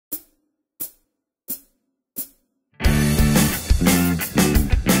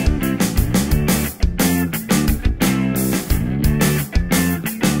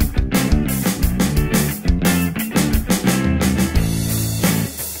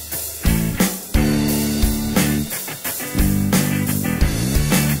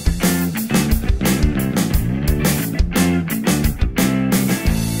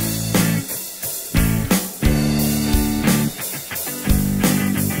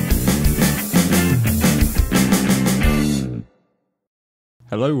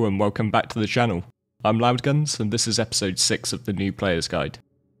Hello and welcome back to the channel. I'm Loudguns and this is episode 6 of the New Player's Guide.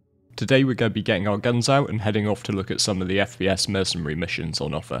 Today we're going to be getting our guns out and heading off to look at some of the FPS mercenary missions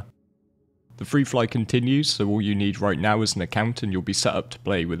on offer. The free fly continues, so all you need right now is an account and you'll be set up to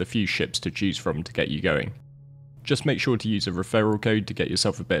play with a few ships to choose from to get you going. Just make sure to use a referral code to get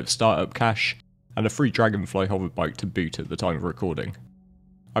yourself a bit of startup cash, and a free Dragonfly hover bike to boot at the time of recording.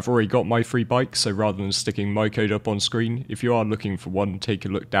 I've already got my free bike, so rather than sticking my code up on screen, if you are looking for one, take a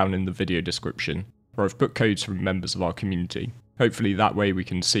look down in the video description, where I've put codes from members of our community. Hopefully that way we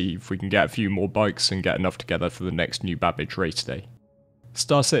can see if we can get a few more bikes and get enough together for the next New Babbage race day.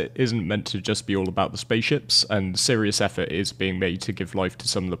 StarCRZV isn't meant to just be all about the spaceships, and serious effort is being made to give life to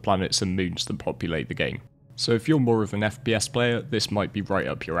some of the planets and moons that populate the game. So if you're more of an FPS player, this might be right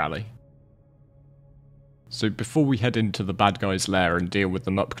up your alley. So before we head into the bad guys' lair and deal with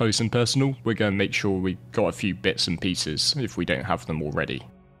them up close and personal, we're going to make sure we got a few bits and pieces, if we don't have them already.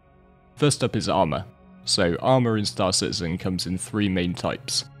 First up is armour. So armour in Star Citizen comes in 3 main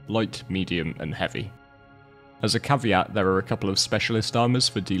types: light, medium and heavy. As a caveat, there are a couple of specialist armours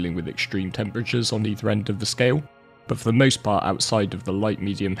for dealing with extreme temperatures on either end of the scale, but for the most part outside of the light,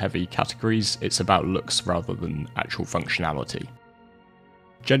 medium, heavy categories, it's about looks rather than actual functionality.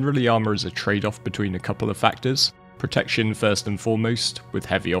 Generally, armour is a trade-off between a couple of factors: protection first and foremost, with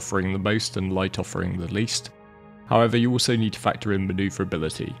heavy offering the most and light offering the least. However, you also need to factor in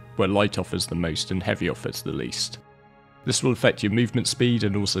manoeuvrability, where light offers the most and heavy offers the least. This will affect your movement speed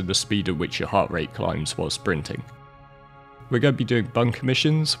and also the speed at which your heart rate climbs while sprinting. We're going to be doing bunker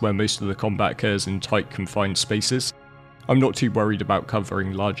missions, where most of the combat occurs in tight confined spaces. I'm not too worried about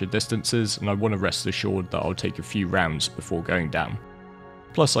covering larger distances, and I want to rest assured that I'll take a few rounds before going down.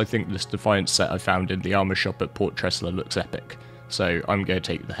 Plus I think this Defiance set I found in the armour shop at Port Tressler looks epic, so I'm going to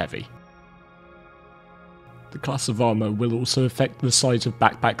take the heavy. The class of armour will also affect the size of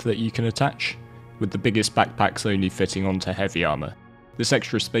backpack that you can attach, with the biggest backpacks only fitting onto heavy armour. This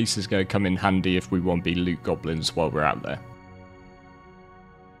extra space is going to come in handy if we want to be loot goblins while we're out there.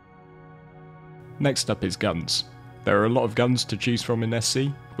 Next up is guns. There are a lot of guns to choose from in SC,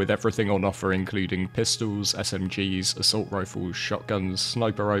 with everything on offer including pistols, SMGs, assault rifles, shotguns,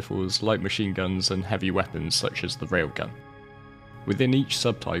 sniper rifles, light machine guns and heavy weapons such as the railgun. Within each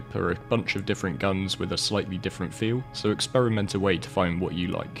subtype are a bunch of different guns with a slightly different feel, so experiment away to find what you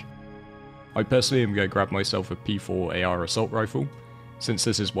like. I personally am going to grab myself a P4 AR assault rifle, since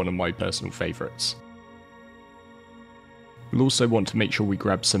this is one of my personal favourites. We'll also want to make sure we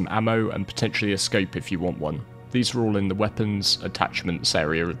grab some ammo and potentially a scope if you want one. These are all in the weapons attachments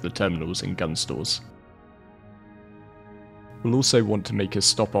area of the terminals in gun stores. We'll also want to make a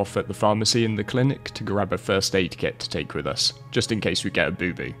stop off at the pharmacy in the clinic to grab a first aid kit to take with us, just in case we get a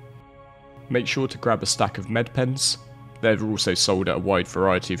boo-boo. Make sure to grab a stack of med pens. They're also sold at a wide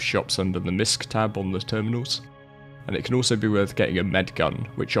variety of shops under the MISC tab on the terminals. And it can also be worth getting a med gun,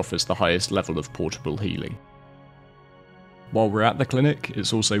 which offers the highest level of portable healing. While we're at the clinic,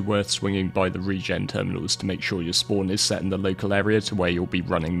 it's also worth swinging by the regen terminals to make sure your spawn is set in the local area to where you'll be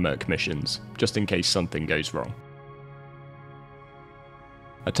running merc missions, just in case something goes wrong.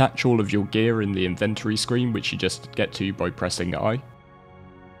 Attach all of your gear in the inventory screen, which you just get to by pressing I.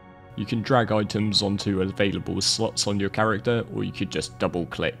 You can drag items onto available slots on your character, or you could just double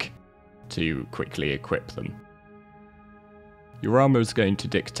click to quickly equip them. Your armour is going to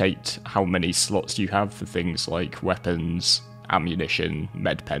dictate how many slots you have for things like weapons, ammunition,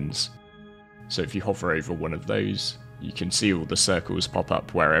 med pens. So if you hover over one of those, you can see all the circles pop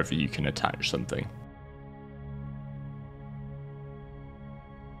up wherever you can attach something.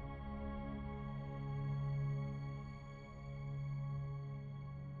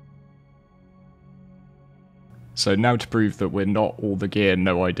 So now to prove that we're not all the gear,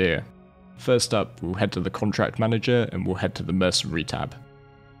 no idea. First up, we'll head to the contract manager and we'll head to the mercenary tab.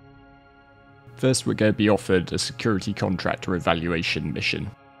 First, we're going to be offered a security contractor evaluation mission.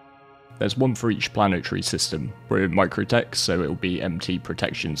 There's one for each planetary system. We're in Microtech, so it'll be MT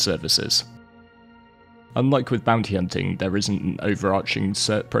Protection Services. Unlike with bounty hunting, there isn't an overarching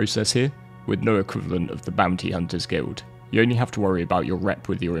cert process here, with no equivalent of the Bounty Hunters Guild. You only have to worry about your rep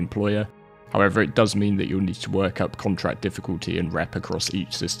with your employer. However, it does mean that you'll need to work up contract difficulty and rep across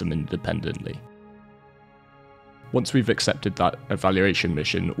each system independently. Once we've accepted that evaluation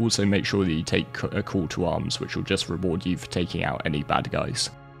mission, also make sure that you take a call to arms, which will just reward you for taking out any bad guys.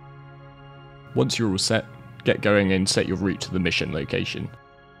 Once you're all set, get going and set your route to the mission location.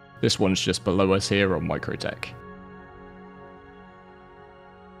 This one's just below us here on Microtech.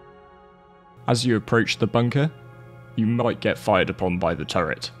 As you approach the bunker, you might get fired upon by the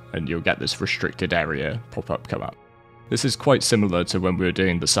turret, and you'll get this restricted area pop-up come up. This is quite similar to when we were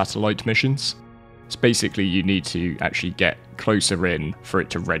doing the satellite missions. It's basically you need to actually get closer in for it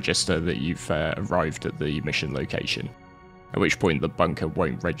to register that you've arrived at the mission location, at which point the bunker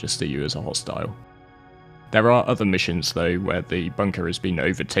won't register you as a hostile. There are other missions though where the bunker has been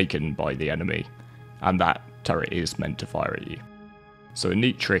overtaken by the enemy, and that turret is meant to fire at you. So a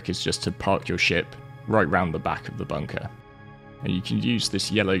neat trick is just to park your ship right round the back of the bunker, and you can use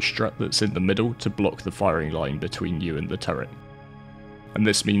this yellow strut that's in the middle to block the firing line between you and the turret. And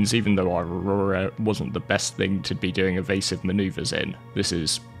this means even though our Aurora wasn't the best thing to be doing evasive maneuvers in, this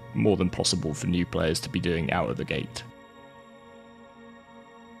is more than possible for new players to be doing out of the gate.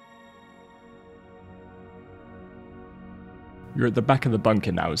 You're at the back of the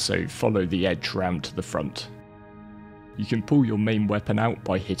bunker now, so follow the edge round to the front. You can pull your main weapon out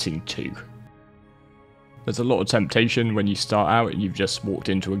by hitting 2. There's a lot of temptation when you start out and you've just walked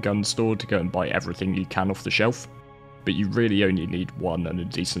into a gun store to go and buy everything you can off the shelf, but you really only need 1 and a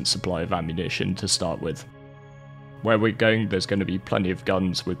decent supply of ammunition to start with. Where we're going, there's going to be plenty of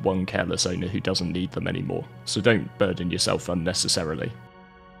guns with one careless owner who doesn't need them anymore, so don't burden yourself unnecessarily.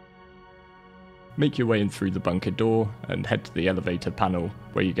 Make your way in through the bunker door and head to the elevator panel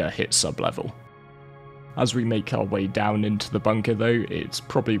where you get hit sub-level. As we make our way down into the bunker though, it's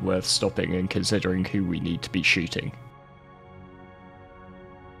probably worth stopping and considering who we need to be shooting.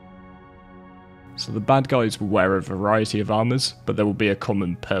 So the bad guys will wear a variety of armours, but there will be a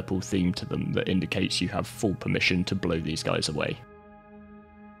common purple theme to them that indicates you have full permission to blow these guys away.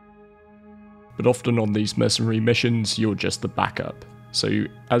 But often on these mercenary missions, you're just the backup, so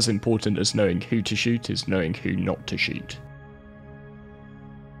as important as knowing who to shoot is knowing who not to shoot.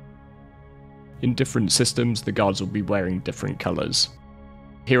 In different systems, the guards will be wearing different colours.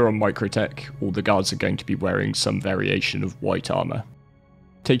 Here on Microtech, all the guards are going to be wearing some variation of white armour.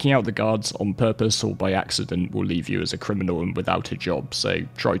 Taking out the guards on purpose or by accident will leave you as a criminal and without a job, so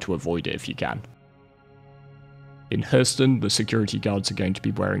try to avoid it if you can. In Hurston, the security guards are going to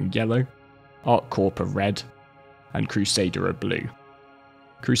be wearing yellow, Arc Corp are red, and Crusader are blue.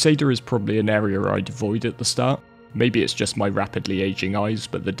 Crusader is probably an area I'd avoid at the start. Maybe it's just my rapidly aging eyes,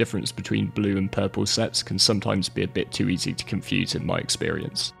 but the difference between blue and purple sets can sometimes be a bit too easy to confuse in my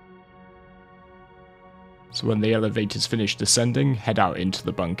experience. So when the elevator's finished descending, head out into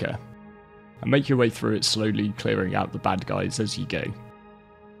the bunker, and make your way through it slowly, clearing out the bad guys as you go.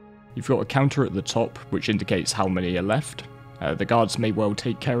 You've got a counter at the top, which indicates how many are left. The guards may well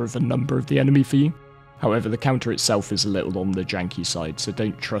take care of a number of the enemy for you. However, the counter itself is a little on the janky side, so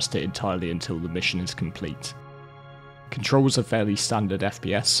don't trust it entirely until the mission is complete. Controls are fairly standard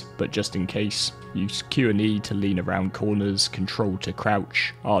FPS, but just in case, use Q and E to lean around corners, Control to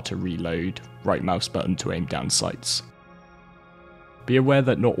crouch, R to reload, right mouse button to aim down sights. Be aware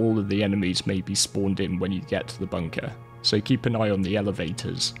that not all of the enemies may be spawned in when you get to the bunker, so keep an eye on the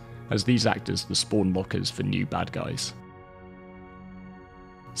elevators, as these act as the spawn lockers for new bad guys.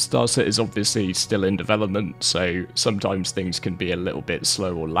 StarCRZV is obviously still in development, so sometimes things can be a little bit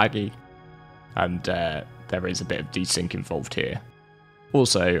slow or laggy, and there is a bit of desync involved here.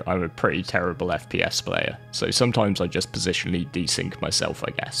 Also, I'm a pretty terrible FPS player, so sometimes I just positionally desync myself,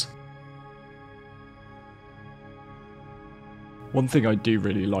 I guess. One thing I do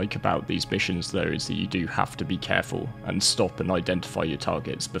really like about these missions though is that you do have to be careful and stop and identify your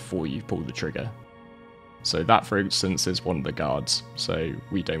targets before you pull the trigger. So that, for instance, is one of the guards, so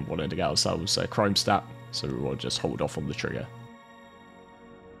we don't want to get ourselves a crime stat, so we'll just hold off on the trigger.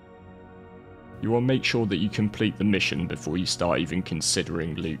 You want to make sure that you complete the mission before you start even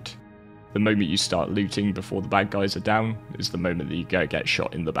considering loot. The moment you start looting before the bad guys are down is the moment that you go get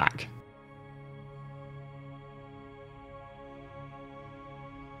shot in the back.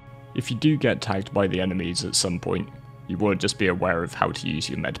 If you do get tagged by the enemies at some point, you want to just be aware of how to use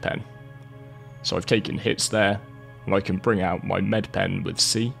your med pen. So I've taken hits there, and I can bring out my med pen with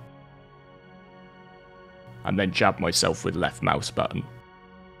C, and then jab myself with left mouse button.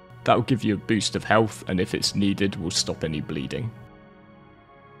 That will give you a boost of health, and if it's needed, will stop any bleeding.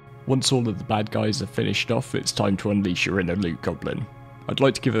 Once all of the bad guys are finished off, it's time to unleash your inner loot goblin. I'd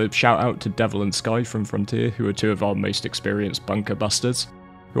like to give a shout out to Devil and Sky from Frontier, who are 2 of our most experienced bunker busters,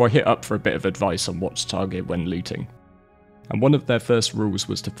 who I hit up for a bit of advice on what to target when looting. And one of their first rules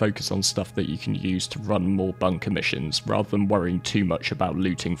was to focus on stuff that you can use to run more bunker missions, rather than worrying too much about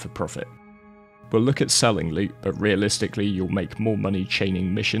looting for profit. We'll look at selling loot, but realistically you'll make more money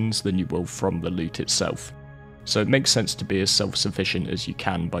chaining missions than you will from the loot itself. So it makes sense to be as self-sufficient as you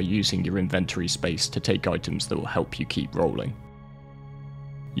can by using your inventory space to take items that will help you keep rolling.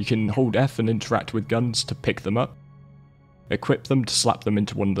 You can hold F and interact with guns to pick them up. Equip them to slap them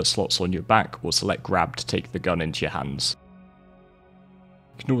into one of the slots on your back, or select grab to take the gun into your hands.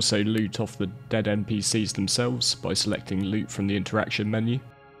 You can also loot off the dead NPCs themselves by selecting loot from the interaction menu.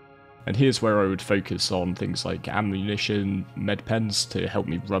 And here's where I would focus on things like ammunition, med pens to help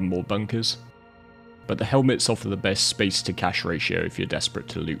me run more bunkers. But the helmets offer the best space to cash ratio if you're desperate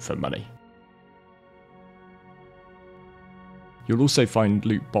to loot for money. You'll also find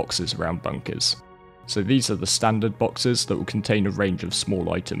loot boxes around bunkers. So these are the standard boxes that will contain a range of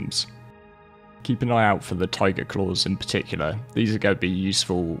small items. Keep an eye out for the tiger claws in particular. These are going to be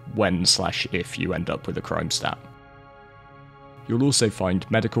useful when/if you end up with a crime stat. You'll also find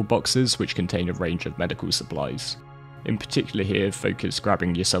medical boxes which contain a range of medical supplies. In particular here, focus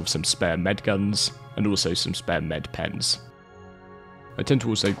grabbing yourself some spare med guns and also some spare med pens. I tend to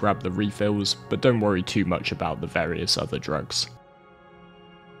also grab the refills, but don't worry too much about the various other drugs.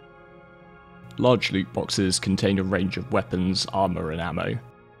 Large loot boxes contain a range of weapons, armour and ammo,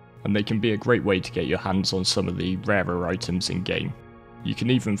 and they can be a great way to get your hands on some of the rarer items in game. You can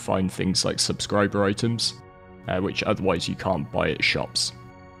even find things like subscriber items, which otherwise you can't buy at shops.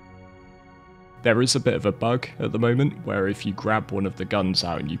 There is a bit of a bug at the moment where if you grab one of the guns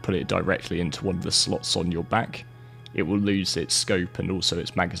out and you put it directly into one of the slots on your back, it will lose its scope and also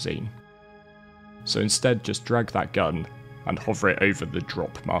its magazine. So instead just drag that gun and hover it over the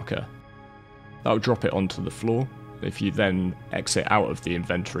drop marker. That'll drop it onto the floor. If you then exit out of the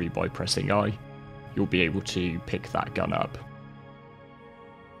inventory by pressing I, you'll be able to pick that gun up.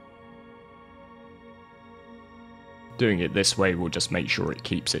 Doing it this way will just make sure it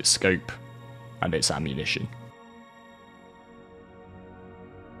keeps its scope and its ammunition.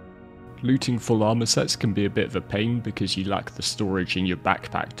 Looting full armour sets can be a bit of a pain because you lack the storage in your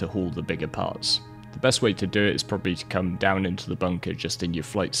backpack to haul the bigger parts. The best way to do it is probably to come down into the bunker just in your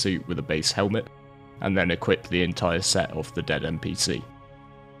flight suit with a base helmet, and then equip the entire set off the dead NPC.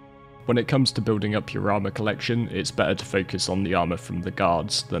 When it comes to building up your armour collection, it's better to focus on the armour from the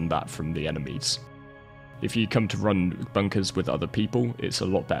guards than that from the enemies. If you come to run bunkers with other people, it's a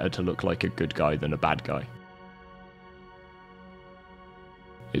lot better to look like a good guy than a bad guy.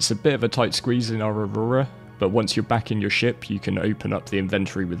 It's a bit of a tight squeeze in our Aurora, but once you're back in your ship, you can open up the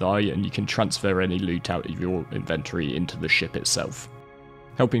inventory with I and you can transfer any loot out of your inventory into the ship itself,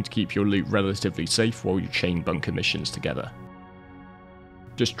 helping to keep your loot relatively safe while you chain bunker missions together.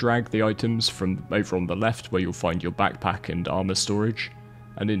 Just drag the items from over on the left where you'll find your backpack and armour storage,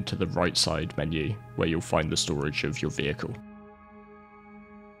 and into the right side menu where you'll find the storage of your vehicle.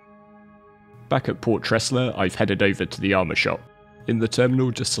 Back at Port Tressler, I've headed over to the armour shop. In the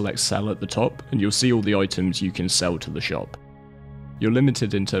terminal, just select sell at the top and you'll see all the items you can sell to the shop. You're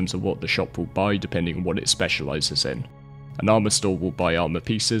limited in terms of what the shop will buy depending on what it specialises in. An armour store will buy armour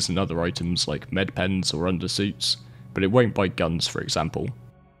pieces and other items like med pens or undersuits, but it won't buy guns, for example.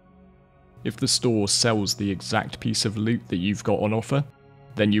 If the store sells the exact piece of loot that you've got on offer,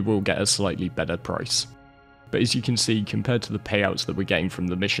 then you will get a slightly better price. But as you can see, compared to the payouts that we're getting from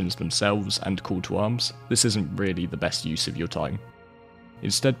the missions themselves and call to arms, this isn't really the best use of your time.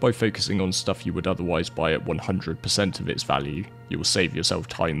 Instead, by focusing on stuff you would otherwise buy at 100% of its value, you will save yourself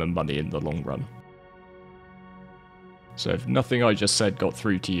time and money in the long run. So if nothing I just said got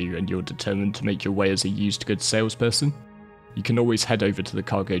through to you and you're determined to make your way as a used goods salesperson, you can always head over to the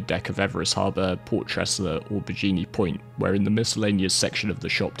cargo deck of Everest Harbour, Port Tressler or Bajini Point, where in the miscellaneous section of the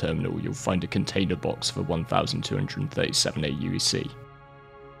shop terminal you'll find a container box for 1,237 AUEC.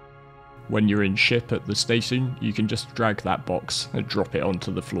 When you're in ship at the station, you can just drag that box and drop it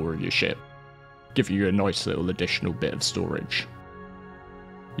onto the floor of your ship, giving you a nice little additional bit of storage.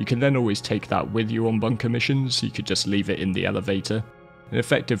 You can then always take that with you on bunker missions. You could just leave it in the elevator, and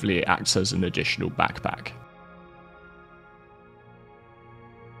effectively it acts as an additional backpack.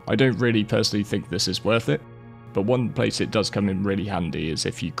 I don't really personally think this is worth it, but one place it does come in really handy is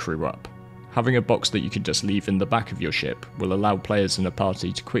if you crew up. Having a box that you can just leave in the back of your ship will allow players in a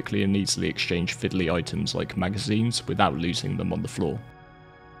party to quickly and easily exchange fiddly items like magazines without losing them on the floor.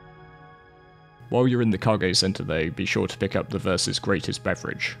 While you're in the cargo centre though, be sure to pick up the Verse's greatest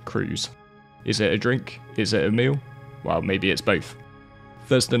beverage, Cruise. Is it a drink? Is it a meal? Well, maybe it's both.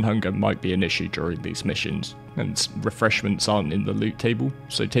 Thirst and hunger might be an issue during these missions, and refreshments aren't in the loot table,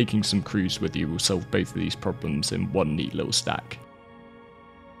 so taking some Cruise with you will solve both of these problems in one neat little stack.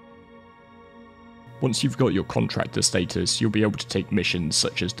 Once you've got your contractor status, you'll be able to take missions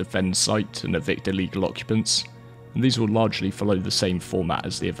such as defend site and evict illegal occupants, and these will largely follow the same format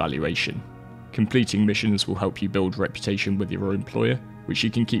as the evaluation. Completing missions will help you build reputation with your employer, which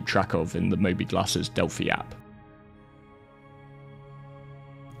you can keep track of in the Moby Glass's Delphi app.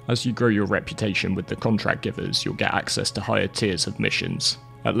 As you grow your reputation with the contract givers, you'll get access to higher tiers of missions.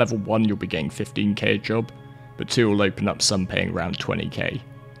 At level 1 you'll be getting 15k a job, but 2 will open up some paying around 20k.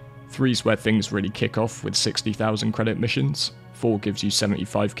 3 is where things really kick off with 60,000 credit missions, 4 gives you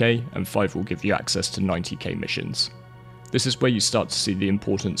 75k, and 5 will give you access to 90k missions. This is where you start to see the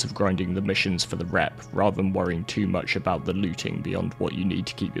importance of grinding the missions for the rep, rather than worrying too much about the looting beyond what you need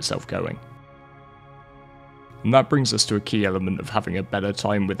to keep yourself going. And that brings us to a key element of having a better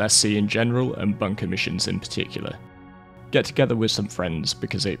time with SC in general and bunker missions in particular. Get together with some friends,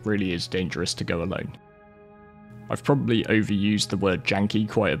 because it really is dangerous to go alone. I've probably overused the word janky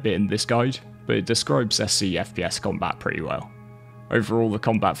quite a bit in this guide, but it describes SC FPS combat pretty well. Overall the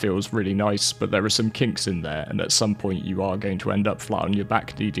combat feels really nice, but there are some kinks in there, and at some point you are going to end up flat on your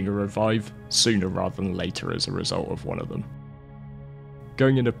back needing a revive, sooner rather than later as a result of one of them.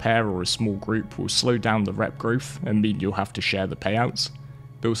 Going in a pair or a small group will slow down the rep growth and mean you'll have to share the payouts,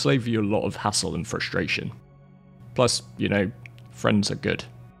 but will save you a lot of hassle and frustration. Plus, friends are good.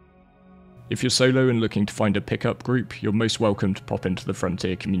 If you're solo and looking to find a pickup group, you're most welcome to pop into the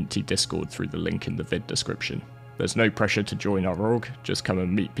Frontier Community Discord through the link in the vid description. There's no pressure to join our org, just come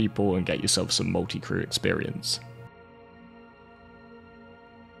and meet people and get yourself some multi-crew experience.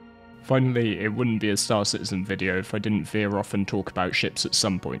 Finally, it wouldn't be a Star Citizen video if I didn't veer off and talk about ships at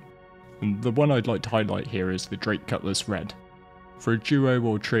some point, and the one I'd like to highlight here is the Drake Cutlass Red. For a duo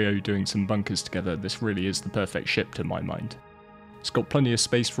or trio doing some bunkers together, this really is the perfect ship to my mind. It's got plenty of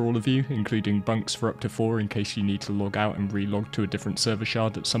space for all of you, including bunks for up to 4 in case you need to log out and relog to a different server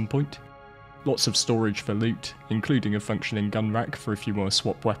shard at some point. Lots of storage for loot, including a functioning gun rack for if you want to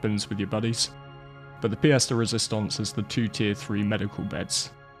swap weapons with your buddies. But the pièce de résistance is the 2 tier 3 medical beds.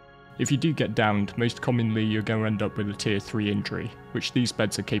 If you do get downed, most commonly you're going to end up with a tier 3 injury, which these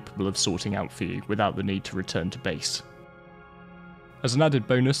beds are capable of sorting out for you without the need to return to base. As an added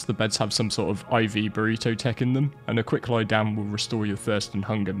bonus, the beds have some sort of IV burrito tech in them, and a quick lie down will restore your thirst and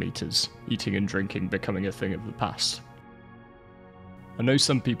hunger meters, eating and drinking becoming a thing of the past. I know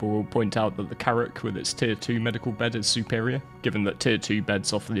some people will point out that the Carrack with its tier 2 medical bed is superior, given that tier 2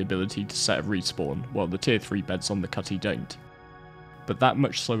 beds offer the ability to set a respawn, while the tier 3 beds on the Cutty don't. But that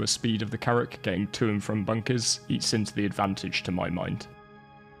much slower speed of the Carrack getting to and from bunkers eats into the advantage to my mind.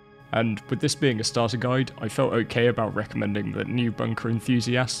 And with this being a starter guide, I felt okay about recommending that new bunker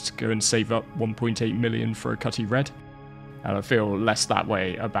enthusiasts go and save up 1.8 million for a Cutty Red, and I feel less that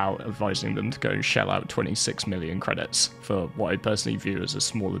way about advising them to go and shell out 26 million credits for what I personally view as a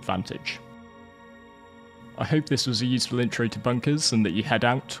small advantage. I hope this was a useful intro to bunkers and that you head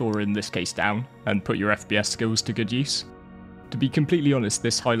out, or in this case down, and put your FPS skills to good use. To be completely honest,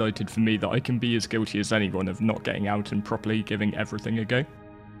 this highlighted for me that I can be as guilty as anyone of not getting out and properly giving everything a go.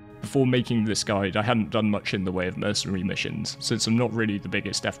 Before making this guide, I hadn't done much in the way of mercenary missions, since I'm not really the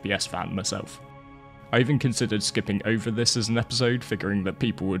biggest FPS fan myself. I even considered skipping over this as an episode, figuring that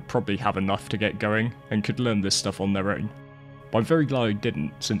people would probably have enough to get going, and could learn this stuff on their own. But I'm very glad I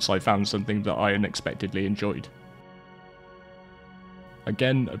didn't, since I found something that I unexpectedly enjoyed.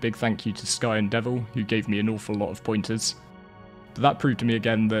 Again, a big thank you to Sky and Devil, who gave me an awful lot of pointers. But that proved to me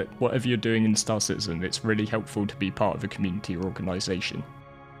again that whatever you're doing in Star Citizen, it's really helpful to be part of a community or organisation.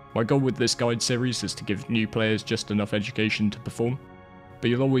 My goal with this guide series is to give new players just enough education to perform, but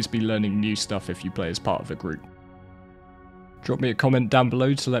you'll always be learning new stuff if you play as part of a group. Drop me a comment down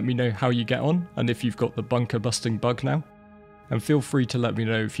below to let me know how you get on, and if you've got the bunker busting bug now, and feel free to let me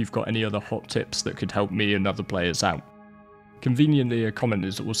know if you've got any other hot tips that could help me and other players out. Conveniently, a comment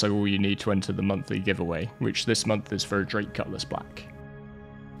is also all you need to enter the monthly giveaway, which this month is for a Drake Cutlass Black.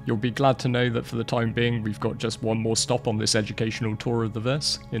 You'll be glad to know that for the time being we've got just one more stop on this educational tour of the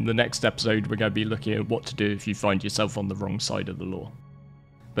verse. In the next episode we're going to be looking at what to do if you find yourself on the wrong side of the law.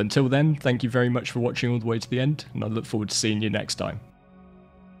 But until then, thank you very much for watching all the way to the end, and I look forward to seeing you next time.